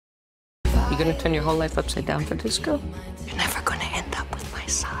gonna turn your whole life upside down for disco? You're never gonna end up with my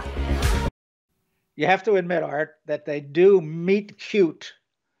son. You have to admit, Art, that they do meet cute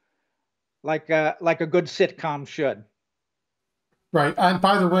like a good sitcom should. Right. And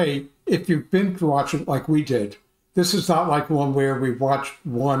by the way, if you binge watch it like we did, this is not like one where we watched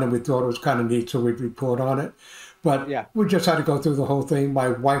one and we thought it was kind of neat, so we'd report on it. But yeah, we just had to go through the whole thing. My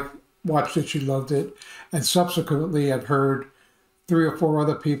wife watched it, she loved it. And subsequently, I've heard 3 or 4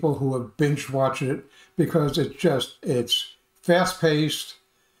 other people who have binge watched it because it's fast-paced,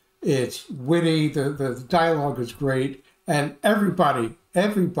 it's witty, the dialogue is great, and everybody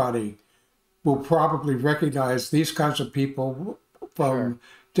will probably recognize these kinds of people from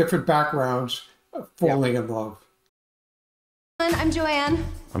different backgrounds falling in love. I'm Joanne.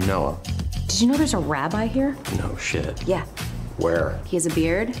 I'm Noah. Did you know there's a rabbi here? No shit. Yeah. Where? He has a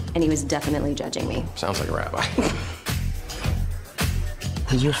beard, and he was definitely judging me. Sounds like a rabbi.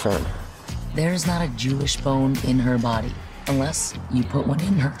 Who's your friend? There's not a Jewish bone in her body, unless you put one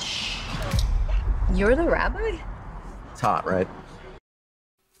in her. You're the rabbi? It's hot, right?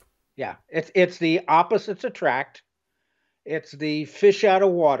 Yeah, it's the opposites attract. It's the fish out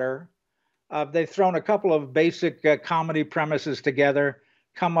of water. They've thrown a couple of basic comedy premises together,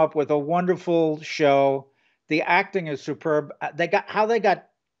 come up with a wonderful show. The acting is superb. They got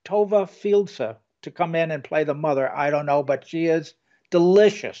Tova Fieldsa to come in and play the mother. I don't know, but she is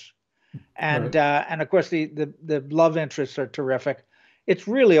delicious, and of course the love interests are terrific. It's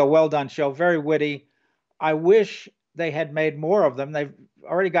really a well done show, very witty. I wish they had made more of them. They've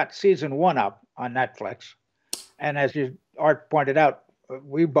already got season 1 up on Netflix, and as Art pointed out,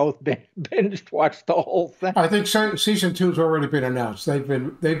 we both binge watched the whole thing. I think season 2 has already been announced. They've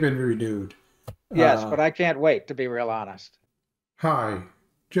been renewed. Yes, but I can't wait, to be real honest. Hi,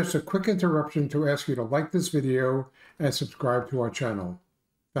 just a quick interruption to ask you to like this video and subscribe to our channel.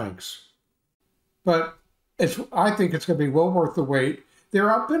 Thanks. But I think it's going to be well worth the wait. There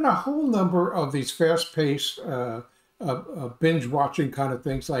have been a whole number of these fast-paced binge-watching kind of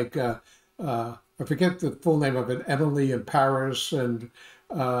things, like I forget the full name of it, Emily in Paris, and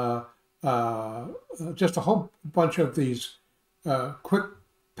just a whole bunch of these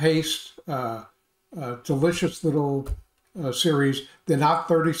quick-paced, delicious little series. They're not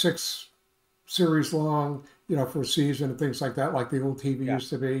 36 series long, for a season and things like that, like the old TV used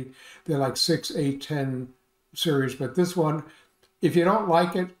to be. They're like 6, 8, 10 series. But this one, if you don't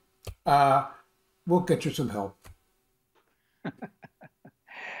like it, we'll get you some help.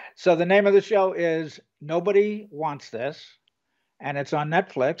 So the name of the show is Nobody Wants This, and it's on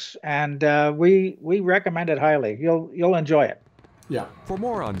Netflix, and we recommend it highly. You'll enjoy it. Yeah. For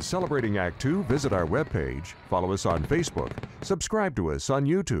more on Celebrating Act Two, visit our webpage, follow us on Facebook, subscribe to us on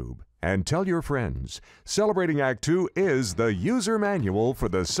YouTube, and tell your friends. Celebrating Act Two is the user manual for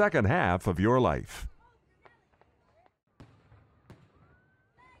the second half of your life.